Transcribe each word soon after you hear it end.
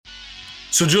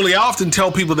So, Julie, I often tell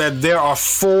people that there are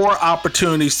 4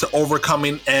 opportunities to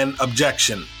overcoming an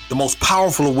objection, the most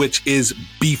powerful of which is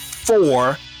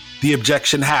before the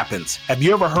objection happens. Have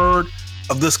you ever heard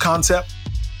of this concept?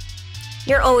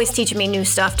 You're always teaching me new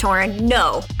stuff, Torin.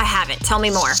 No, I haven't. Tell me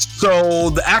more. So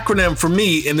the acronym for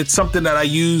me, and it's something that I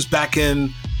used back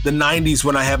in the 90s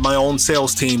when I had my own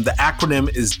sales team, the acronym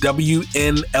is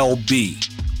WNLB.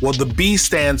 Well, the B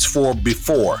stands for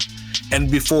before. And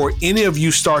before any of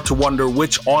you start to wonder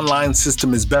which online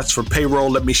system is best for payroll,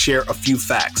 let me share a few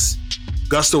facts.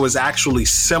 Gusto is actually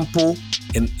simple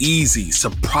and easy,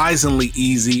 surprisingly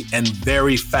easy and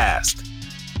very fast.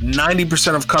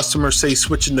 90% of customers say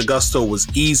switching to Gusto was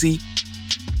easy.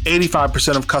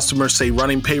 85% of customers say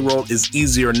running payroll is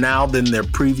easier now than their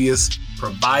previous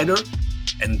provider.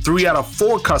 And 3 out of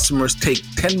 4 customers take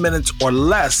 10 minutes or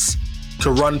less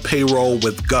to run payroll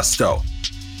with Gusto.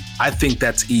 I think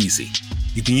that's easy.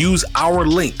 You can use our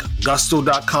link,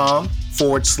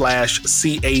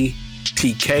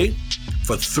 gusto.com/CATK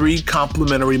for 3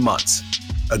 complimentary months.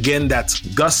 Again, that's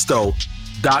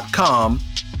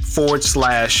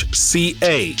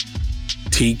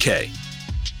gusto.com/CATK.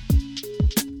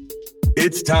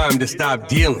 It's time to stop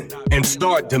dealing and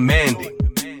start demanding.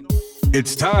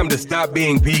 It's time to stop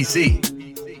being PC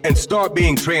and start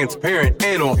being transparent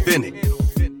and authentic.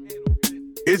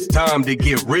 It's time to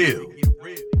get real.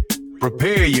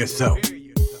 Prepare yourself.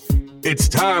 It's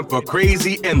time for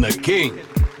Crazy and the King.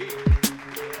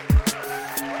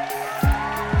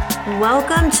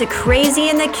 Welcome to Crazy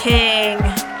and the King.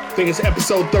 I think it's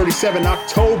episode 37,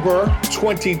 October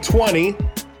 2020.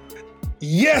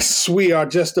 Yes, we are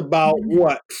just about,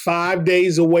 5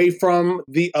 days away from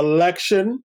the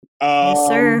election? Yes,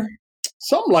 sir.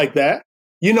 Something like that.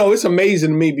 You know, it's amazing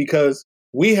to me because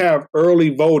we have early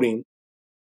voting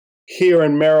here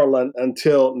in Maryland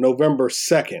until November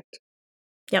 2nd.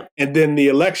 Yep. And then the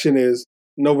election is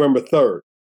November 3rd.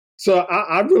 So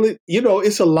I really,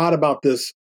 it's a lot about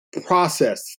this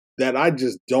process that I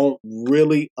just don't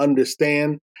really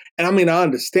understand. And I mean, I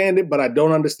understand it, but I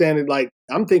don't understand it. Like,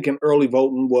 I'm thinking early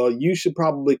voting, well, you should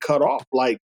probably cut off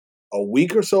like a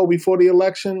week or so before the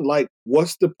election. Like,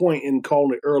 what's the point in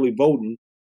calling it early voting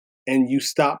and you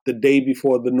stop the day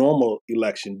before the normal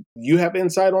election? You have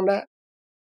insight on that?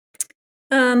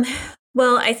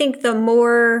 Well, I think the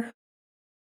more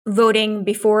voting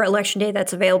before election day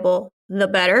that's available, the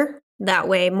better. That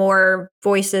way, more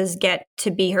voices get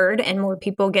to be heard and more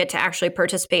people get to actually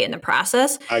participate in the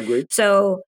process. I agree.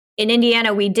 So in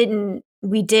Indiana, we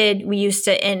used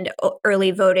to end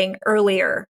early voting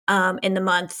earlier in the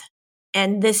month.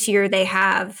 And this year they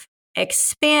have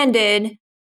expanded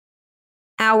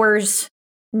hours,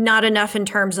 not enough in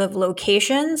terms of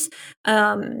locations.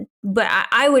 But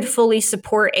I would fully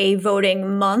support a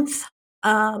voting month.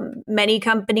 Many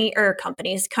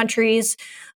countries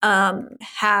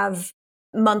have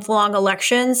month-long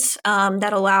elections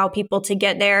that allow people to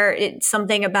get there. It's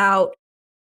something about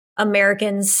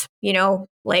Americans,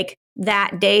 like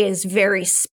that day is very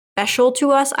special to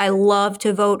us. I love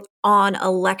to vote on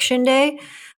election day.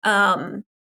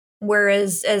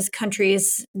 Whereas as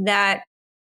countries that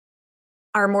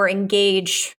are more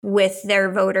engaged with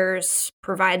their voters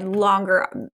provide longer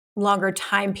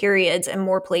time periods and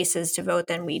more places to vote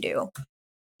than we do.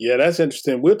 Yeah, that's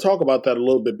interesting. We'll talk about that a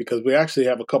little bit because we actually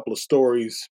have a couple of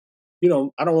stories. I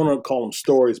don't want to call them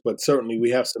stories, but certainly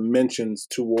we have some mentions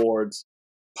towards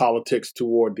politics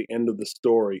toward the end of the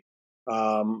story.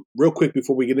 Real quick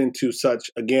before we get into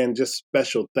such, again, just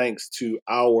special thanks to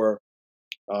our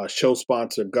show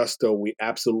sponsor, Gusto. We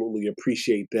absolutely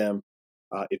appreciate them.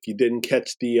 If you didn't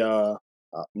catch the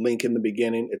link in the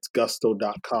beginning, it's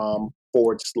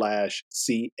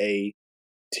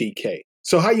gusto.com/CATK.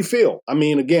 So how you feel? I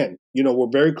mean, again, we're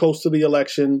very close to the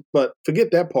election, but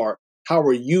forget that part. How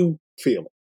are you feeling?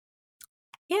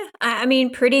 Yeah, I mean,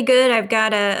 pretty good. I've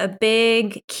got a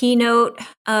big keynote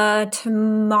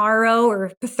tomorrow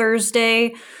or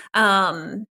Thursday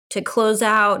to close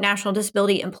out National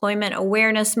Disability Employment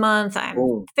Awareness Month.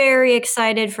 I'm very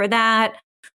excited for that.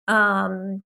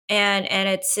 And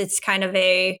it's kind of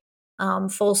a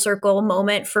full circle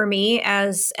moment for me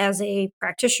as a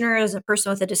practitioner, as a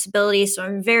person with a disability. So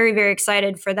I'm very, very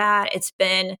excited for that. It's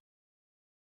been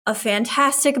a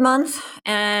fantastic month,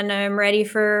 and I'm ready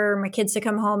for my kids to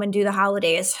come home and do the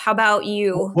holidays. How about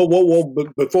you? Whoa.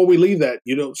 But before we leave that,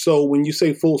 so when you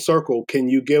say full circle, can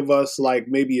you give us like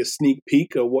maybe a sneak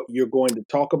peek of what you're going to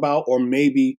talk about, or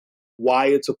maybe why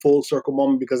it's a full circle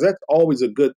moment? Because that's always a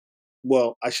good,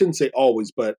 well, I shouldn't say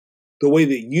always, but the way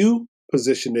that you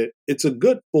position it, it's a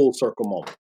good full circle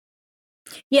moment.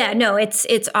 Yeah, no, it's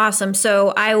awesome.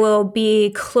 So I will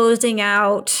be closing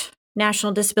out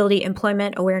National Disability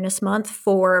Employment Awareness Month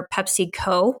for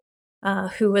PepsiCo,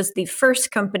 who was the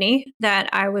first company that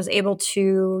I was able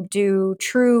to do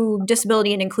true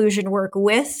disability and inclusion work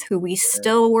with, who we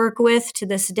still work with to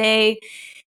this day.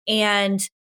 And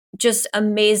just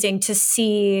amazing to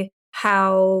see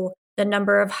how the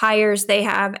number of hires they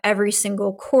have every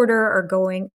single quarter are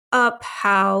going up,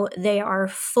 how they are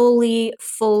fully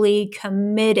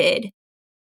committed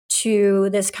to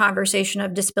this conversation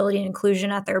of disability and inclusion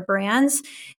at their brands,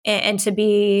 and to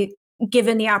be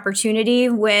given the opportunity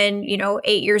when,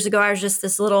 8 years ago, I was just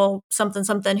this little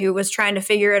something who was trying to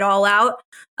figure it all out,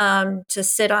 to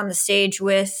sit on the stage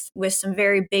with some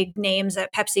very big names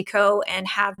at PepsiCo and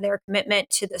have their commitment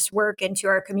to this work and to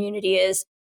our community it's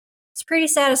pretty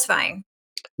satisfying.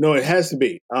 No, it has to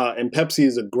be. And Pepsi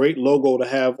is a great logo to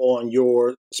have on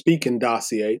your speaking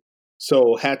dossier.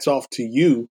 So hats off to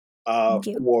you,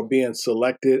 for being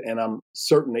selected. And I'm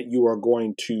certain that you are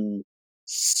going to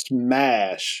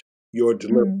smash your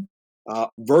delivery.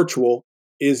 Virtual,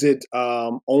 is it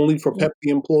only for Pepsi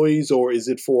employees, or is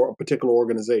it for a particular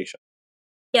organization?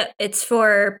 Yep, it's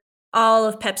for all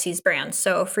of Pepsi's brands.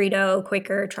 So Frito,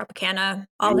 Quaker, Tropicana,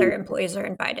 all their employees are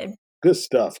invited. Good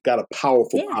stuff. Got a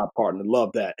powerful pod partner.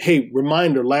 Love that. Hey,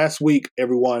 reminder, last week,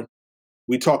 everyone,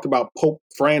 we talked about Pope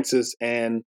Francis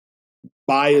and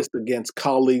bias against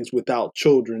colleagues without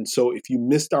children. So if you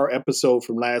missed our episode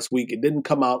from last week, it didn't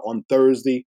come out on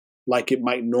Thursday like it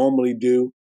might normally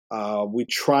do. We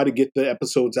try to get the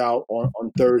episodes out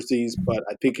on Thursdays, but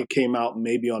I think it came out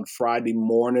maybe on Friday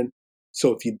morning.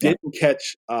 So if you didn't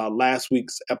catch last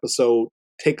week's episode,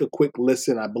 take a quick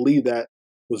listen. I believe that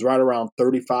was right around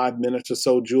 35 minutes or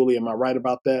so. Julie, am I right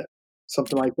about that?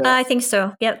 Something like that? I think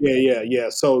so. Yep. Yeah.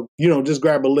 So, just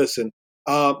grab a listen.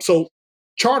 So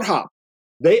ChartHop,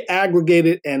 they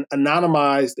aggregated and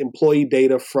anonymized employee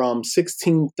data from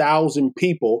 16,000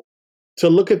 people to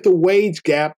look at the wage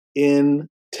gap in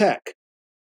tech.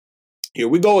 Here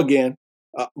we go again.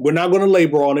 We're not going to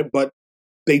labor on it, but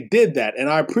they did that. And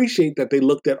I appreciate that they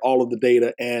looked at all of the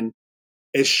data. And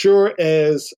as sure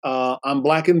as I'm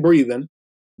black and breathing,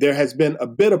 there has been a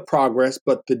bit of progress,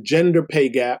 but the gender pay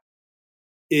gap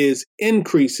is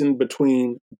increasing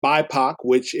between BIPOC,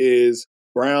 which is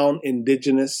brown,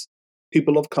 indigenous,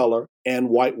 people of color, and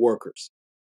white workers.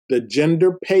 The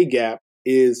gender pay gap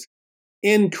is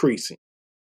increasing.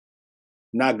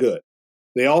 Not good.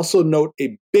 They also note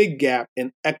a big gap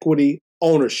in equity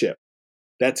ownership.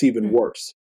 That's even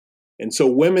worse. And so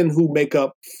women who make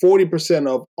up 40%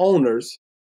 of owners,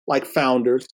 like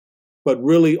founders, but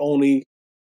really only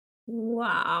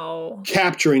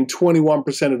capturing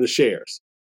 21% of the shares.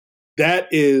 That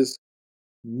is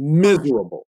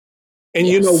miserable. And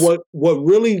you know what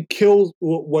really kills,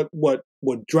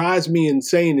 what drives me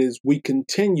insane is we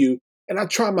continue, and I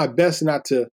try my best not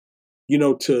to,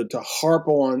 to harp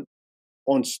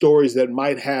on stories that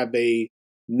might have a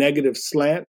negative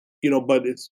slant, but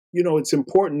it's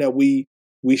important that we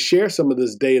share some of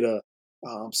this data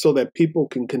so that people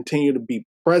can continue to be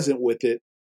present with it,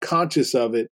 conscious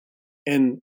of it,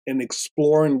 and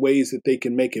exploring ways that they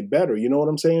can make it better. You know what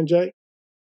I'm saying, Jay?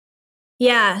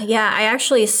 Yeah. I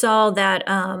actually saw that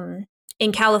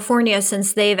in California,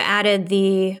 since they've added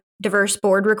the diverse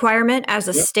board requirement as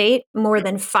a state, more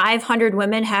than 500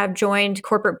 women have joined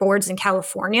corporate boards in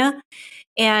California.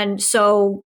 And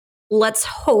so let's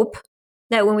hope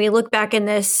that when we look back in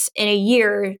a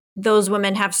year, those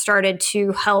women have started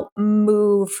to help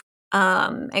move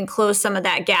and close some of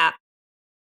that gap.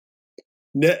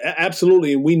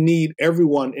 Absolutely. And we need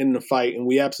everyone in the fight. And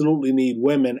we absolutely need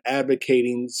women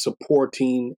advocating,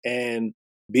 supporting, and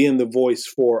being the voice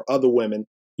for other women.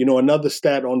 Another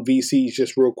stat on VCs,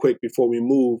 just real quick before we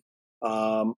move.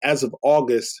 As of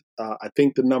August, I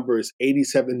think the number is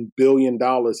 $87 billion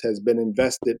has been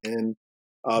invested in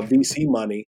VC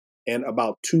money, and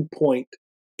about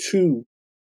 $2.2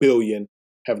 billion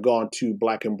have gone to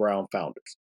Black and brown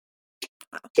founders.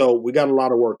 So we got a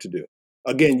lot of work to do.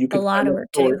 Again, you can find the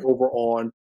story over on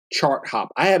ChartHop.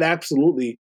 I had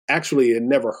actually had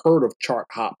never heard of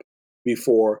ChartHop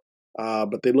before,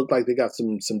 but they look like they got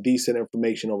some decent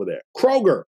information over there.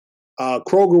 Kroger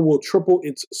will triple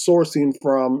its sourcing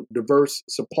from diverse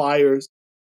suppliers.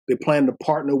 They plan to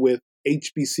partner with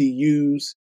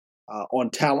HBCUs on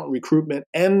talent recruitment,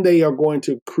 and they are going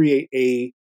to create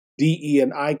a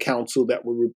DE&I council that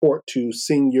will report to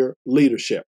senior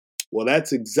leadership. Well,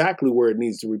 that's exactly where it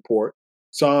needs to report.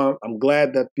 So I'm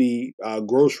glad that the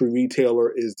grocery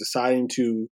retailer is deciding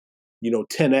to,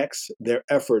 10x their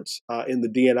efforts in the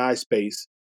D&I space.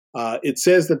 It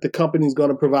says that the company is going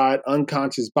to provide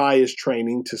unconscious bias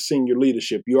training to senior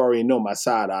leadership. You already know my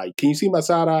side eye. Can you see my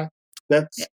side eye?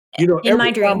 That's You know, In every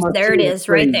my time dreams, I there see it a is,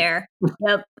 right training, there.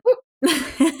 Yep.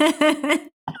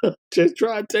 just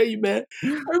try to tell you, man.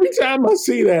 Every time I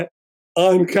see that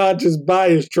unconscious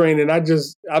bias training, I'm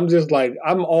just like,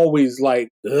 I'm always like,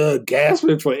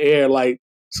 gasping for air. Like,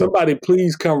 somebody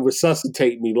please come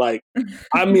resuscitate me. Like,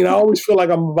 I mean, I always feel like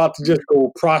I'm about to just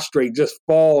go prostrate, just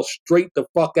fall straight the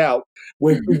fuck out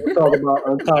when people talk about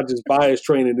unconscious bias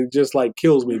training. It just like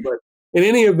kills me. But in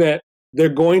any event, they're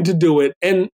going to do it.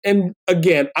 And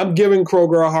again, I'm giving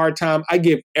Kroger a hard time. I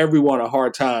give everyone a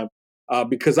hard time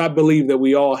because I believe that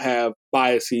we all have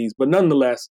biases. But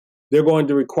nonetheless, they're going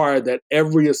to require that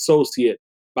every associate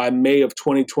by May of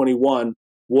 2021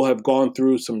 will have gone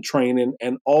through some training.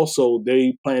 And also,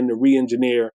 they plan to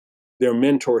re-engineer their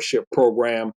mentorship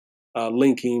program,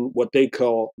 linking what they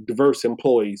call diverse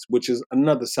employees, which is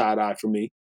another side eye for me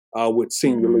with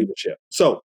senior leadership.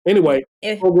 So anyway,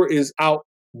 Kroger is out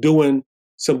doing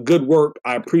some good work.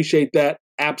 I appreciate that.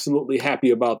 Absolutely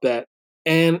happy about that.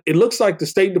 And it looks like the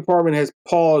State Department has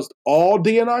paused all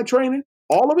D&I training,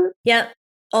 all of it? Yep.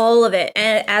 All of it,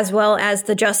 as well as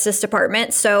the Justice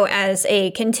Department. So as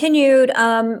a continued,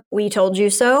 we told you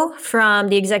so from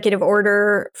the executive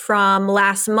order from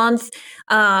last month,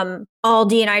 all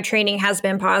D&I training has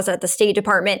been paused at the State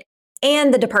Department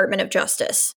and the Department of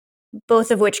Justice,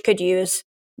 both of which could use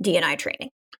D&I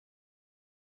training.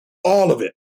 All of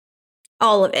it?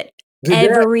 All of it.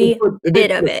 Every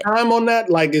bit of it. Time on that?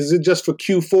 Like, is it just for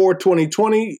Q4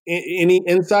 2020? Any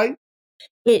insight?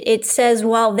 It says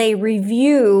while they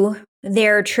review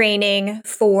their training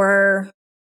for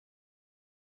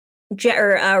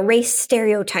race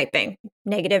stereotyping,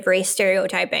 negative race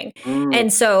stereotyping.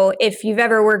 And so if you've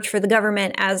ever worked for the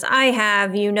government, as I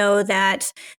have, you know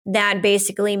that that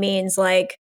basically means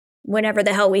like whenever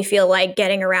the hell we feel like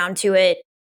getting around to it,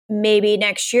 maybe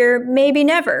next year, maybe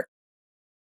never.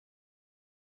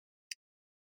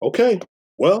 Okay.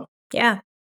 Well, yeah,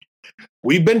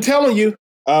 we've been telling you.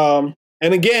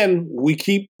 And again, we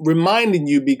keep reminding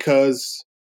you because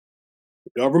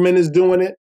the government is doing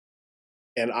it.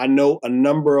 And I know a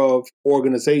number of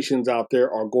organizations out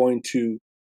there are going to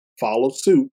follow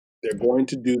suit. They're going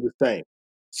to do the same.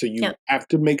 So you have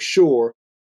to make sure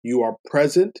you are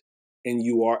present and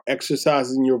you are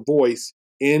exercising your voice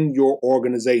in your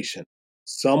organization.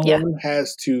 Someone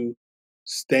has to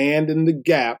stand in the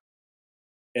gap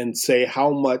and say how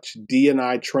much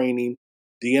D&I training,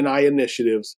 D&I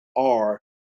initiatives are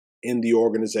in the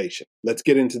organization. Let's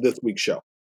get into this week's show.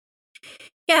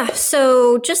 Yeah,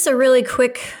 so just a really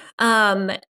quick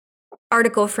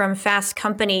article from Fast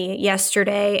Company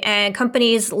yesterday, and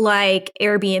companies like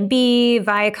Airbnb,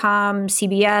 Viacom,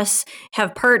 CBS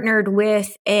have partnered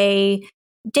with a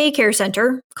daycare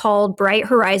center called Bright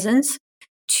Horizons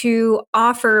to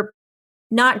offer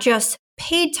not just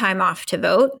paid time off to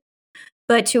vote,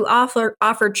 but to offer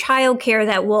childcare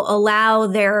that will allow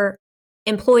their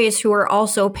employees who are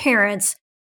also parents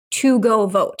to go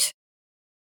vote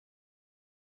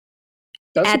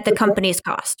at the company's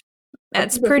cost.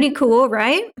 That's pretty cool,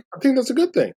 right? I think that's a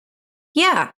good thing.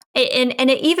 Yeah. And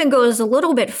it even goes a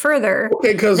little bit further.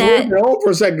 Okay, because hold on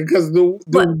for a second, because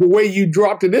the way you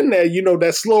dropped it in there, you know,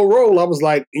 that slow roll, I was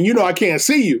like, and you know, I can't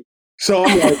see you. So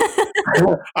I'm like,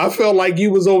 I felt like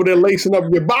you was over there lacing up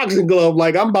your boxing glove,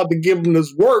 like I'm about to give them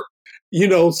this work, you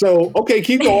know. So, okay,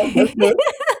 keep going. That's good.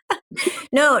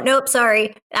 Nope,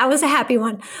 sorry. That was a happy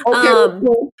one. Okay,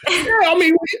 cool. Yeah, I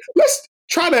mean, let's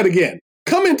try that again.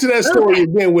 Come into that story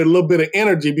again with a little bit of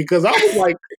energy, because I was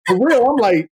like, for real, I'm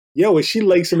like, yo, is she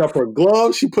lacing up her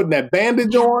gloves? She putting that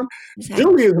bandage on?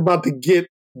 Julia is about to get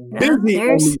busy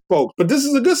on these folks, but this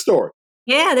is a good story.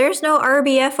 Yeah, there's no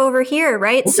RBF over here,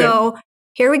 right? Okay. So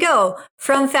here we go.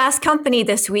 From Fast Company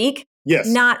this week. Yes.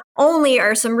 Not only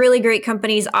are some really great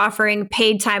companies offering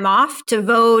paid time off to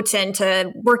vote and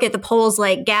to work at the polls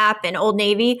like Gap and Old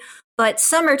Navy, but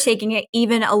some are taking it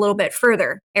even a little bit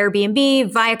further.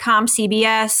 Airbnb, Viacom,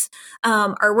 CBS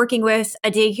are working with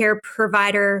a daycare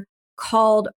provider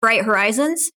called Bright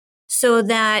Horizons so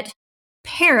that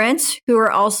parents who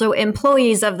are also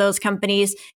employees of those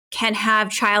companies can have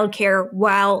childcare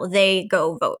while they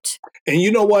go vote. And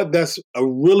you know what? That's a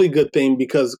really good thing,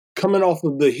 because coming off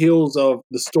of the heels of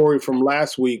the story from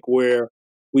last week where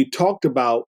we talked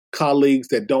about colleagues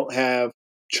that don't have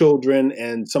children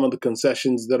and some of the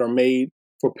concessions that are made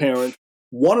for parents,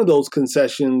 one of those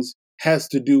concessions has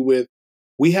to do with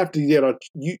we have to get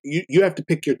you have to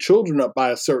pick your children up by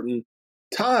a certain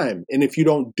time. And if you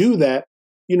don't do that,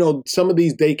 you know, some of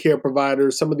these daycare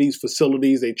providers, some of these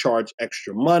facilities, they charge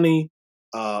extra money.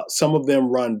 Some of them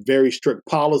run very strict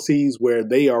policies where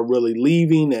they are really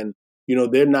leaving and, you know,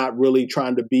 they're not really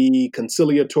trying to be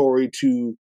conciliatory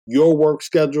to your work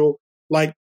schedule,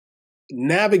 like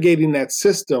navigating that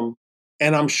system.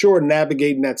 And I'm sure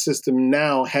navigating that system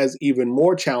now has even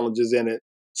more challenges in it.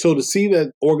 So to see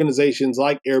that organizations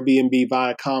like Airbnb,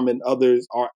 Viacom, and others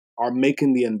are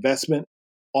making the investment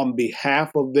on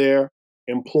behalf of their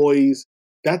employees,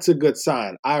 that's a good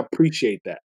sign. I appreciate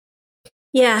that.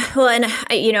 Yeah, well, and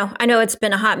I know it's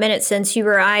been a hot minute since you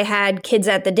or I had kids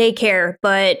at the daycare,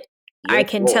 but I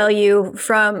can tell you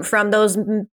from those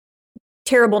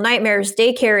terrible nightmares,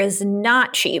 daycare is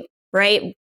not cheap,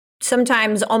 right?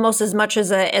 Sometimes almost as much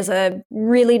as a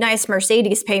really nice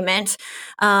Mercedes payment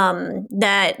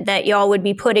that y'all would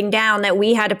be putting down, that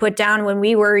we had to put down when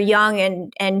we were young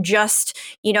and just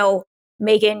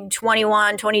making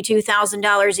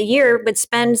 $22,000 a year, but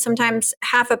spend sometimes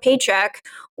half a paycheck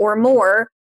or more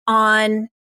on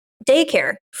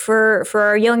daycare for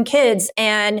our young kids.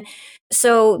 And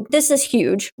so this is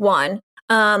huge. One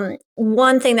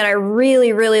thing that I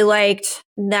really, really liked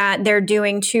that they're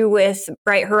doing too with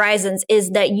Bright Horizons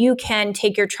is that you can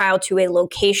take your child to a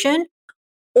location,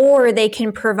 or they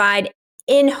can provide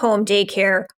in-home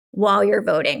daycare while you're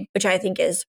voting, which I think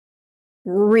is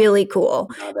really cool.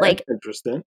 That's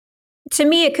interesting. To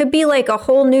me, it could be like a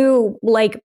whole new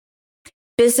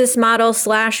business model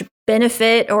 /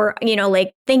 benefit, or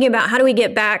thinking about how do we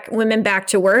get women back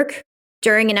to work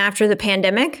during and after the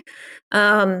pandemic.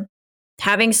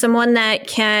 Having someone that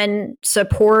can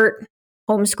support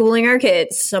homeschooling our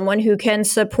kids, someone who can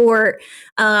support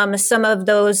some of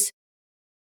those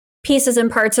pieces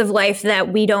and parts of life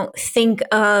that we don't think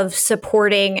of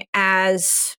supporting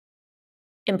as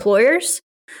employers.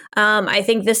 I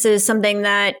think this is something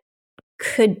that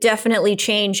could definitely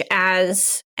change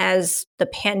as the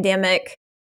pandemic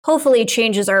hopefully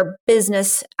changes our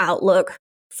business outlook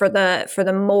for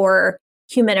the more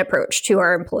human approach to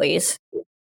our employees.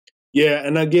 Yeah,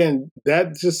 and again,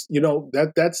 that just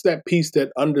that's that piece that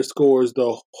underscores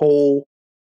the whole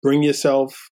bring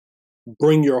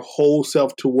your whole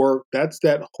self to work. That's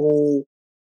that whole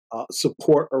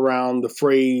support around the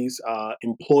phrase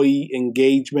employee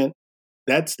engagement.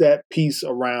 That's that piece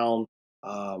around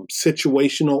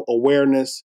situational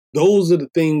awareness. Those are the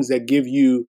things that give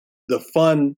you the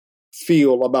fun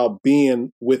feel about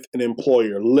being with an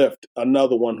employer. Lyft,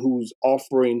 another one who's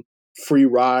offering free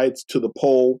rides to the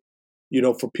poll,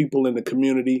 for people in the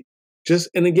community.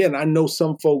 And again, I know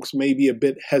some folks may be a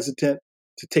bit hesitant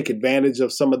to take advantage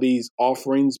of some of these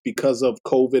offerings because of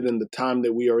COVID and the time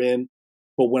that we are in.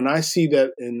 But when I see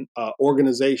that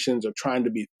organizations are trying to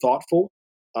be thoughtful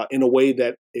in a way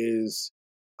that is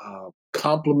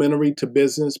complementary to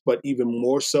business, but even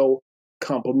more so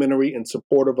complementary and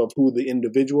supportive of who the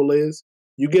individual is,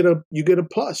 you get a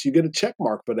plus, you get a check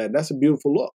mark for that. That's a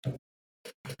beautiful look.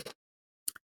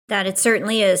 That it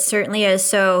certainly is.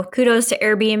 So kudos to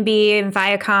Airbnb and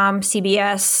Viacom,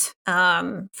 CBS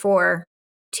for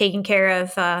taking care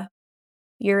of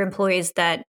your employees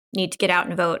that need to get out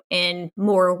and vote in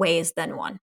more ways than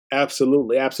one.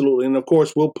 Absolutely. And of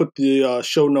course, we'll put the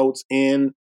show notes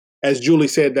in. As Julie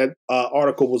said, that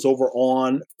article was over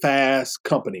on Fast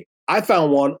Company. I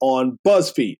found one on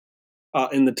BuzzFeed.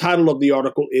 And the title of the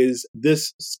article is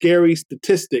 "This Scary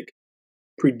Statistic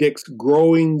Predicts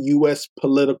Growing U.S.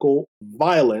 Political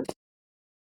Violence,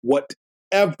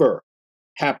 Whatever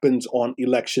Happens on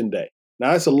Election Day."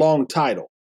 Now, that's a long title.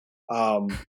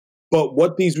 But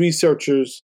what these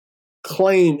researchers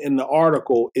claim in the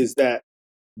article is that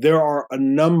there are a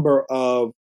number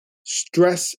of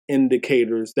stress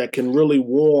indicators that can really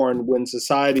warn when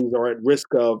societies are at risk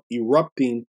of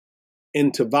erupting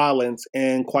into violence.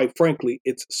 And quite frankly,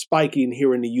 it's spiking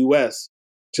here in the U.S.,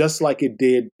 just like it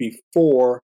did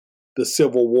before the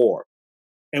Civil War.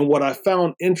 And what I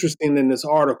found interesting in this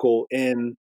article,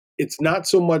 and it's not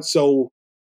so much so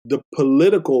the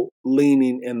political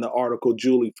leaning in the article,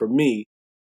 Julie, for me,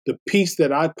 the piece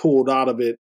that I pulled out of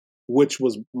it, which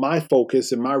was my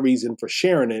focus and my reason for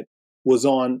sharing it, was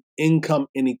on income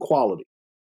inequality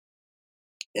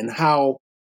and how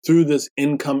through this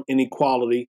income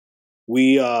inequality,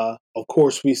 we, of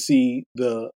course, we see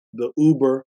the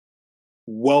uber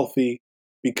wealthy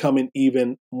becoming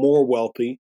even more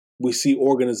wealthy. We see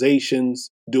organizations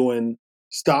doing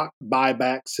stock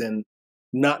buybacks and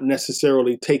not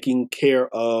necessarily taking care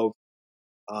of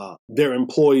their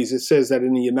employees. It says that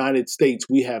in the United States,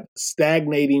 we have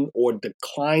stagnating or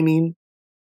declining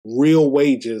real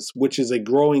wages, which is a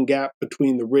growing gap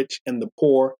between the rich and the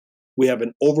poor. We have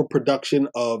an overproduction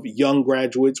of young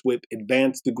graduates with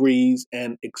advanced degrees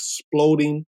and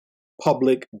exploding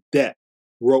public debt,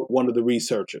 wrote one of the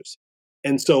researchers.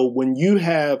 And so when you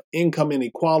have income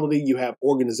inequality, you have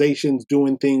organizations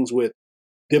doing things with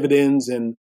dividends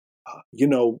and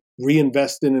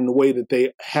reinvesting in the way that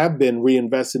they have been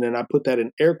reinvesting, and I put that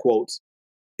in air quotes,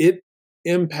 it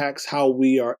impacts how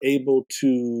we are able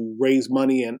to raise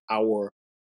money in our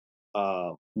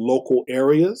local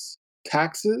areas,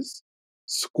 taxes,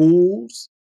 schools,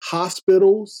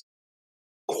 hospitals,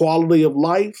 quality of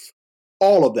life,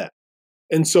 all of that.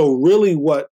 And so really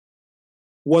what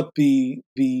the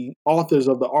authors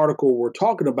of the article were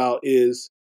talking about is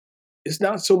it's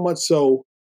not so much so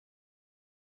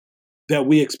that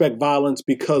we expect violence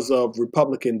because of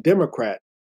Republican, Democrat.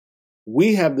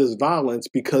 We have this violence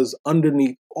because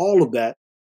underneath all of that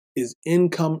is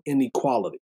income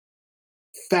inequality.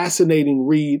 Fascinating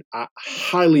read. I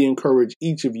highly encourage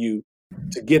each of you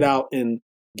to get out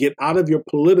of your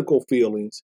political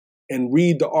feelings and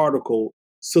read the article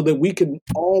so that we can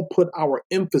all put our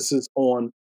emphasis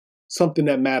on something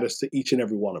that matters to each and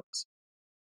every one of us.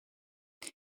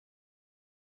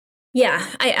 Yeah,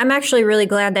 I'm actually really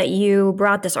glad that you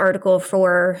brought this article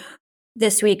for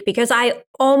this week because I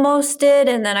almost did,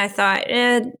 and then I thought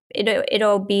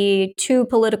it'll be too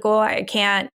political. I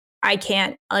can't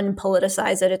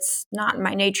unpoliticize it. It's not in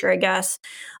my nature, I guess.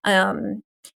 And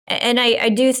I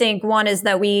do think one is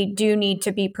that we do need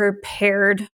to be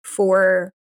prepared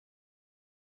for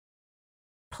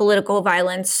political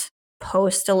violence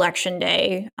post-election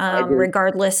day,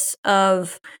 regardless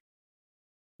of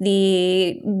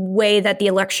the way that the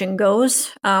election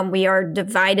goes. We are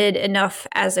divided enough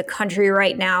as a country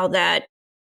right now that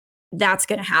that's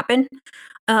going to happen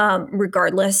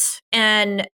regardless.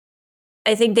 And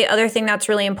I think the other thing that's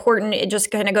really important, it just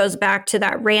kind of goes back to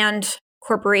that Rand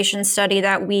Corporation study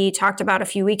that we talked about a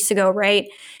few weeks ago, right?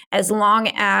 As long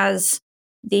as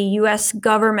the US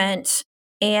government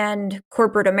and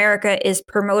corporate America is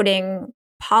promoting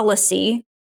policy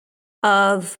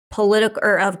of political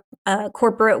or of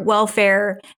corporate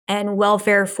welfare and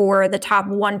welfare for the top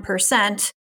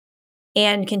 1%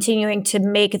 and continuing to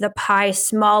make the pie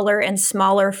smaller and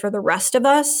smaller for the rest of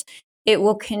us, it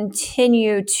will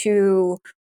continue to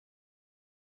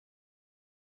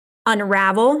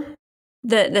unravel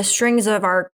the strings of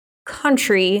our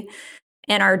country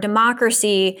and our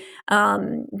democracy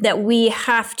that we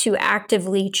have to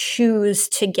actively choose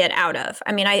to get out of.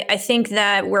 I mean, I think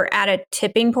that we're at a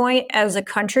tipping point as a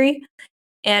country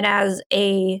and as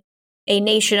a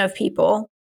nation of people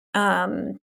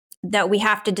that we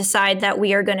have to decide that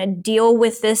we are going to deal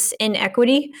with this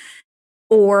inequity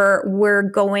or we're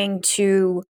going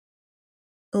to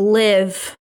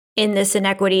live in this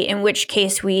inequity, in which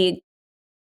case we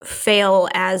fail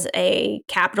as a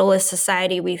capitalist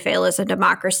society, we fail as a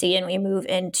democracy, and we move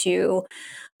into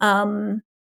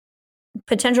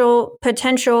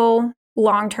potential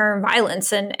long-term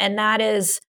violence. And that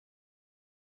is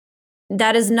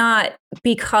not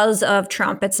because of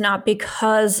Trump. It's not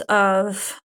because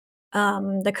of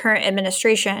the current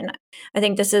administration. I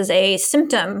think this is a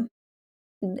symptom.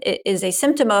 It is a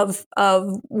symptom of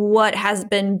what has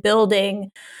been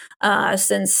building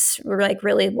since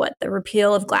really the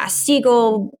repeal of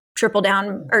Glass-Steagall, trickle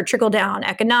down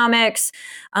economics.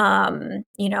 Some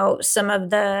of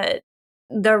the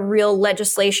real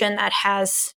legislation that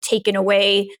has taken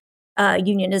away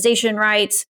unionization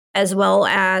rights, as well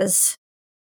as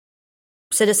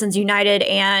Citizens United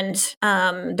and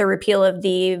the repeal of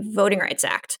the Voting Rights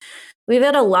Act. We've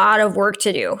had a lot of work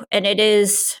to do, and it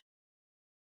is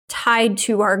tied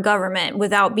to our government.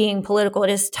 Without being political, it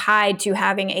is tied to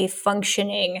having a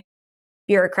functioning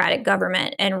bureaucratic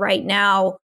government. And right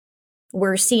now,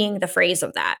 we're seeing the phrase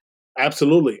of that.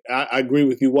 Absolutely. I agree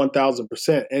with you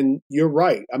 1,000%. And you're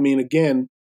right. I mean, again,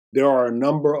 there are a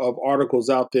number of articles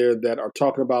out there that are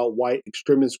talking about white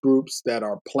extremist groups that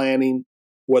are planning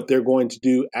what they're going to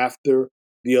do after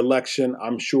the election.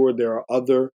 I'm sure there are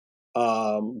other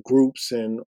groups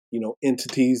and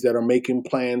entities that are making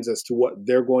plans as to what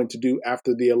they're going to do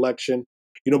after the election.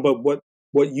 But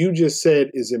what you just said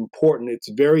is important. It's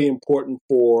very important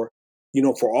for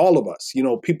all of us,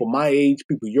 people my age,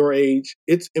 people your age.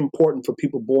 It's important for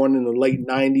people born in the late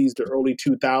 90s, the early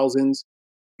 2000s,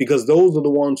 because those are the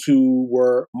ones who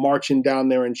were marching down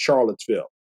there in Charlottesville.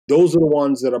 Those are the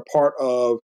ones that are part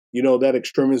of, that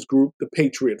extremist group, the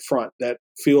Patriot Front, that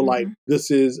feel like this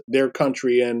is their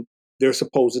country and they're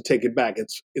supposed to take it back.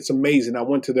 It's amazing. I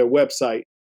went to their website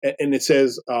and it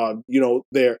says,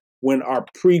 there, when our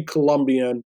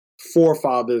pre-Columbian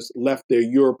forefathers left their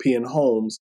European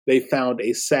homes, they found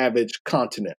a savage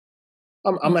continent.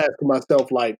 I'm asking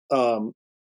myself, like, y'all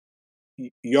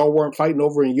weren't fighting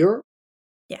over in Europe?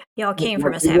 Yeah, y'all came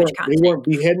from a savage continent. They weren't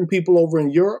beheading people over in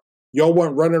Europe? Y'all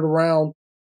weren't running around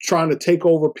trying to take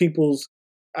over people's...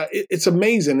 it's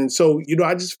amazing. And so,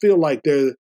 I just feel like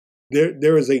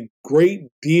there is a great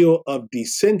deal of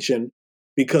dissension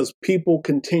because people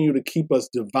continue to keep us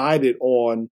divided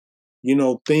on,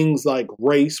 things like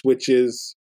race, which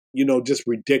is, just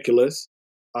ridiculous.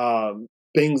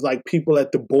 Things like people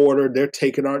at the border, they're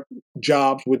taking our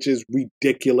jobs, which is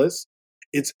ridiculous.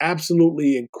 It's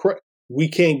absolutely incredible. We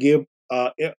can't give,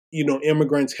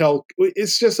 immigrants health.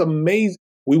 It's just amazing.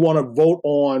 We want to vote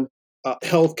on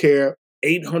health care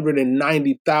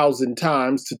 890,000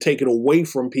 times to take it away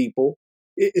from people.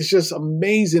 It's just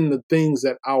amazing the things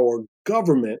that our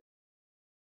government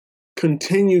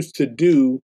continues to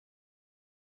do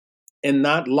and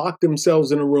not lock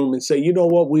themselves in a room and say, you know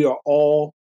what, we are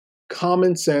all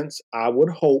common sense, I would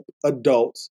hope,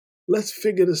 adults. Let's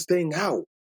figure this thing out.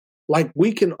 Like,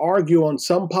 we can argue on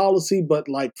some policy, but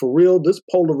like, for real, this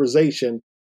polarization,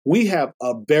 we have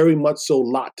a very much so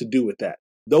lot to do with that.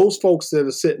 Those folks that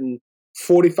are sitting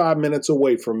 45 minutes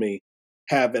away from me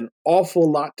have an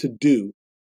awful lot to do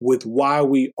with why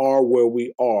we are where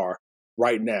we are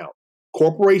right now.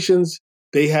 Corporations,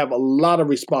 they have a lot of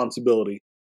responsibility,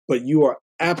 but you are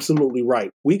absolutely right.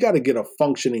 We got to get a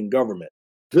functioning government.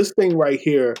 This thing right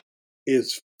here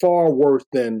is far worse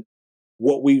than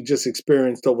what we've just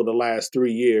experienced over the last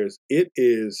 3 years. It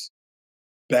is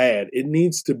bad. It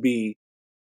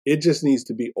just needs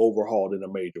to be overhauled in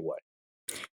a major way.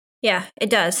 Yeah, it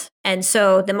does. And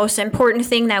so the most important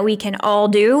thing that we can all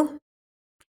do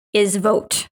is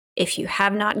vote. If you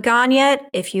have not gone yet,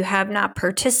 if you have not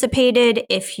participated,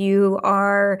 if you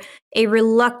are a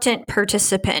reluctant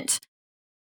participant,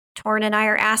 Torrin and I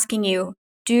are asking you,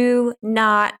 do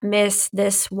not miss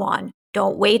this one.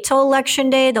 Don't wait till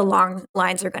election day. The long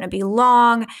lines are going to be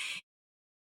long.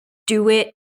 Do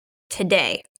it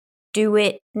today. Do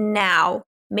it now.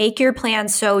 Make your plan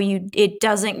so it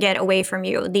doesn't get away from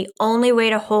you. The only way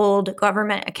to hold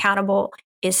government accountable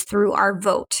is through our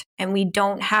vote. And we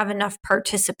don't have enough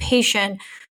participation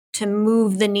to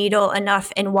move the needle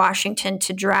enough in Washington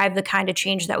to drive the kind of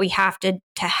change that we have to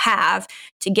have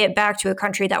to get back to a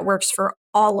country that works for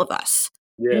all of us,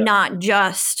 not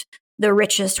just the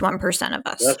richest 1% of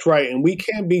us. That's right. And we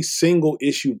can't be single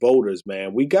issue voters,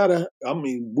 man. We don't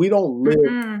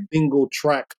live single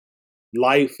track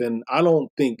life. And I don't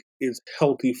think it's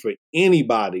healthy for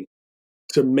anybody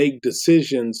to make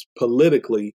decisions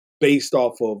politically based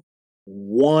off of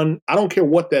one. I don't care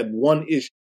what that one issue.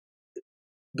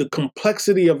 The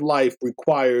complexity of life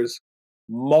requires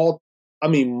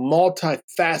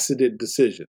multifaceted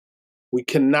decision. We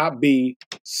cannot be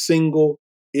single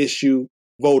issue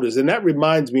voters. And that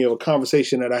reminds me of a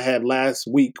conversation that I had last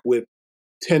week with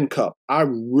Tin Cup. I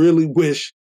really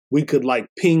wish we could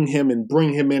ping him and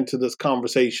bring him into this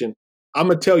conversation. I'm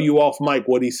going to tell you off mic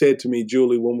what he said to me,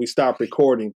 Julie, when we stop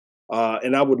recording.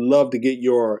 And I would love to get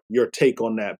your take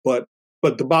on that. But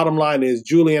the bottom line is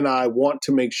Julie and I want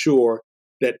to make sure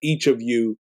that each of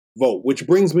you vote, which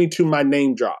brings me to my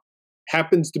name drop.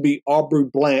 Happens to be Aubrey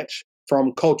Blanche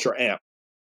from Culture Amp.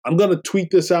 I'm going to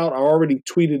tweet this out. I already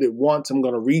tweeted it once. I'm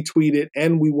going to retweet it,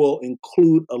 and we will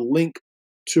include a link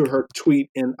to her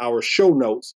tweet in our show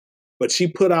notes. But she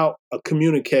put out a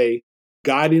communique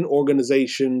guiding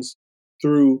organizations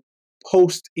through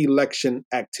post-election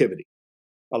activity.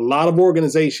 A lot of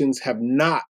organizations have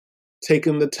not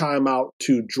taken the time out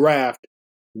to draft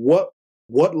what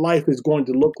life is going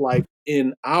to look like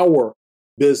in our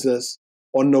business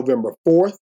on November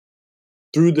 4th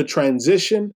through the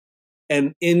transition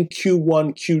and in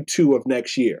Q1, Q2 of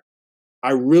next year.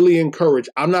 I really encourage,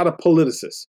 I'm not a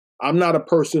politicist. I'm not a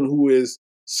person who is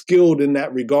skilled in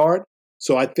that regard.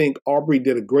 So I think Aubrey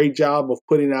did a great job of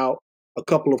putting out a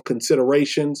couple of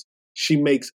considerations. She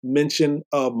makes mention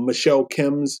of Michelle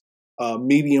Kim's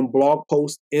Medium blog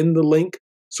post in the link.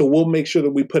 So we'll make sure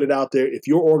that we put it out there. If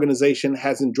your organization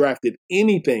hasn't drafted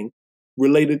anything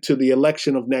related to the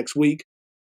election of next week,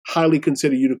 highly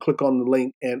consider you to click on the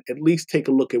link and at least take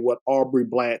a look at what Aubrey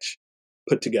Blanche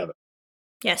put together.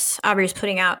 Yes, Aubrey's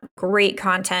putting out great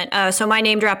content. So my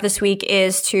name drop this week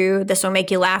is to, this will make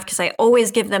you laugh because I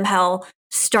always give them hell,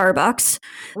 Starbucks.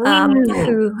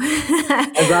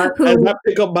 As I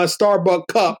pick up my Starbucks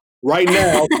cup right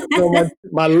now,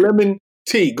 my lemon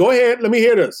tea. Go ahead, let me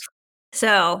hear this.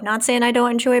 So, not saying I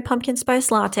don't enjoy a pumpkin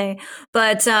spice latte,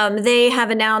 but they have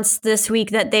announced this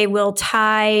week that they will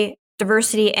tie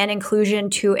diversity and inclusion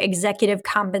to executive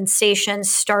compensation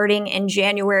starting in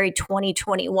January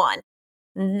 2021.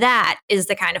 That is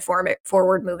the kind of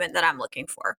forward movement that I'm looking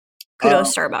for.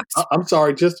 Kudos, Starbucks. I'm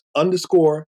sorry, just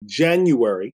underscore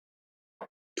January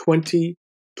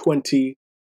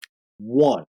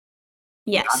 2021.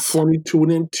 Yes. Not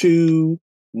 2022,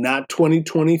 not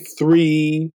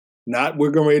 2023, Not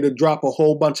we're going to drop a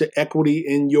whole bunch of equity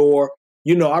in your,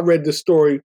 I read the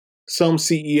story, some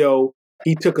CEO,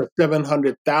 he took a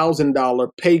 $700,000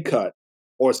 pay cut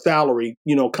or salary,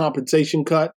 compensation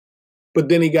cut, but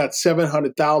then he got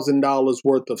 $700,000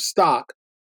 worth of stock,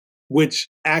 which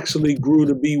actually grew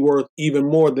to be worth even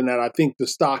more than that. I think the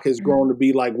stock has grown to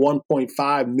be like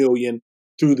 1.5 million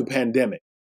through the pandemic.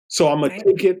 So I'm going to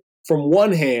take it from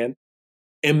one hand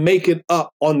and make it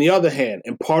up on the other hand.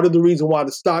 And part of the reason why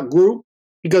the stock grew,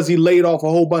 because he laid off a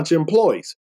whole bunch of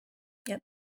employees. Yep.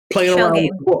 Playing around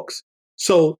with books.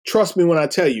 So trust me when I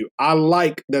tell you, I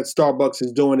like that Starbucks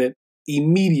is doing it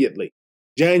immediately.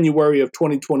 January of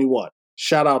 2021.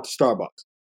 Shout out to Starbucks.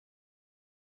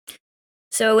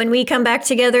 So when we come back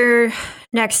together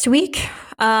next week,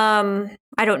 I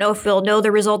don't know if we'll know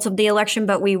the results of the election,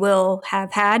 but we will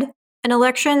have had an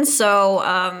election.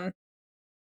 So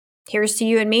here's to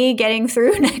you and me getting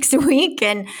through next week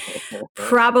and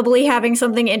probably having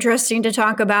something interesting to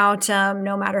talk about,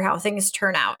 no matter how things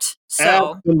turn out.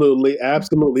 So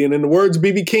Absolutely. And in the words of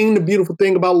B.B. King, the beautiful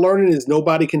thing about learning is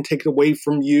nobody can take it away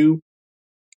from you.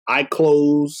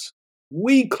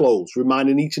 We close,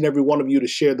 reminding each and every one of you to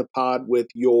share the pod with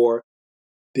your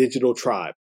digital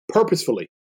tribe. Purposefully,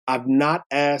 I've not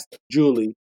asked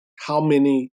Julie how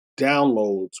many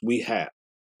downloads we have.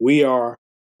 We are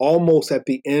almost at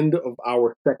the end of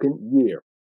our second year.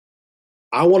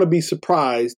 I want to be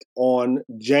surprised on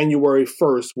January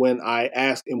 1st when I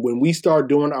ask, and when we start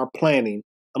doing our planning,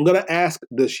 I'm going to ask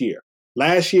this year.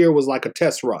 Last year was like a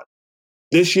test run.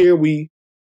 This year we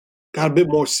got a bit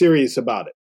more serious about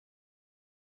it.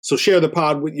 So share the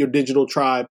pod with your digital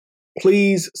tribe.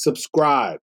 Please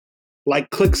subscribe.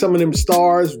 Click some of them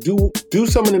stars. Do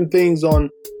some of them things on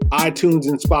iTunes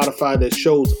and Spotify that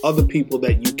shows other people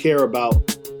that you care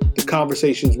about the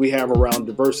conversations we have around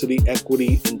diversity,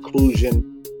 equity,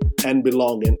 inclusion, and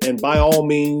belonging. And by all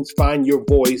means, find your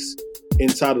voice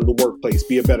inside of the workplace.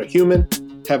 Be a better human.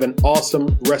 Have an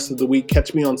awesome rest of the week.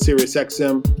 Catch me on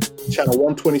SiriusXM, channel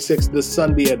 126 this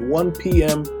Sunday at 1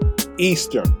 p.m.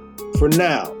 Eastern. For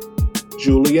now,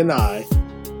 Julie and I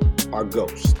are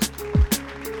ghosts.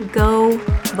 Go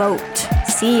vote.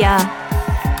 See ya.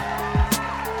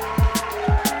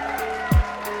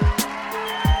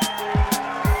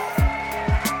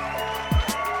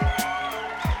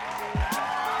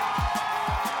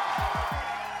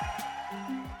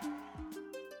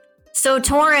 So,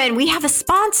 Torin, we have a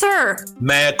sponsor.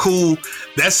 Man, cool.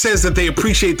 That says that they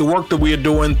appreciate the work that we are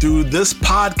doing through this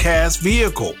podcast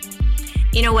vehicle.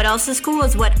 You know what else is cool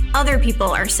is what other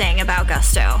people are saying about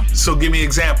Gusto. So give me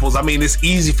examples. I mean, it's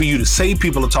easy for you to say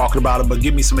people are talking about it, but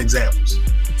give me some examples.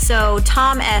 So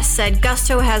Tom S. said,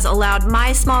 Gusto has allowed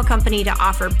my small company to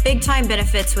offer big-time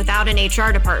benefits without an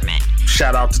HR department.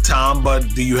 Shout out to Tom, but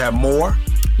do you have more?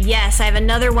 Yes, I have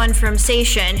another one from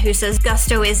Sation who says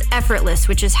Gusto is effortless,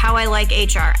 which is how I like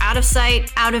HR. Out of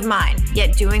sight, out of mind,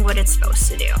 yet doing what it's supposed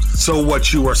to do. So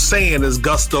what you are saying is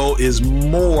Gusto is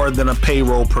more than a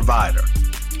payroll provider.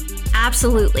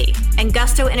 Absolutely. And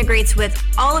Gusto integrates with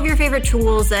all of your favorite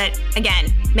tools that,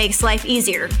 again, makes life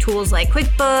easier. Tools like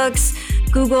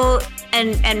QuickBooks, Google,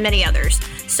 and many others.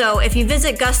 So if you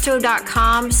visit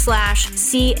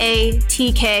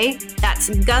gusto.com/CATK, that's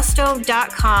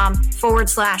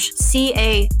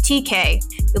gusto.com/CATK,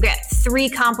 you'll get 3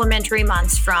 complimentary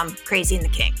months from Crazy and the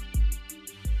King.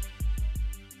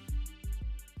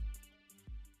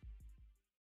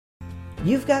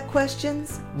 You've got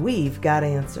questions, we've got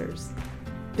answers.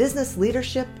 Business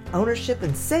leadership, ownership,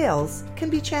 and sales can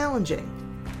be challenging.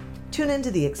 Tune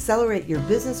into the Accelerate Your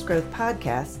Business Growth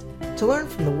podcast to learn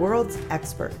from the world's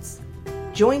experts.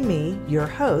 Join me, your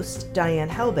host, Diane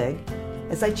Helbig,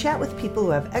 as I chat with people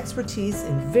who have expertise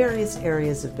in various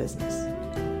areas of business.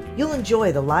 You'll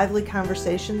enjoy the lively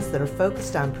conversations that are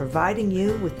focused on providing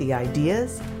you with the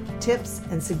ideas, tips,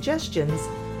 and suggestions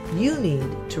you need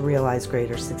to realize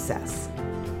greater success.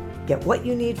 Get what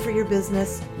you need for your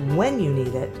business when you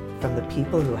need it from the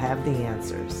people who have the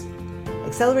answers.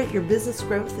 Accelerate Your Business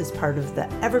Growth is part of the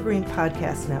Evergreen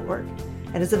Podcast Network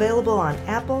and is available on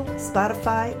Apple,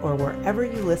 Spotify, or wherever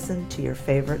you listen to your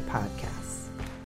favorite podcasts.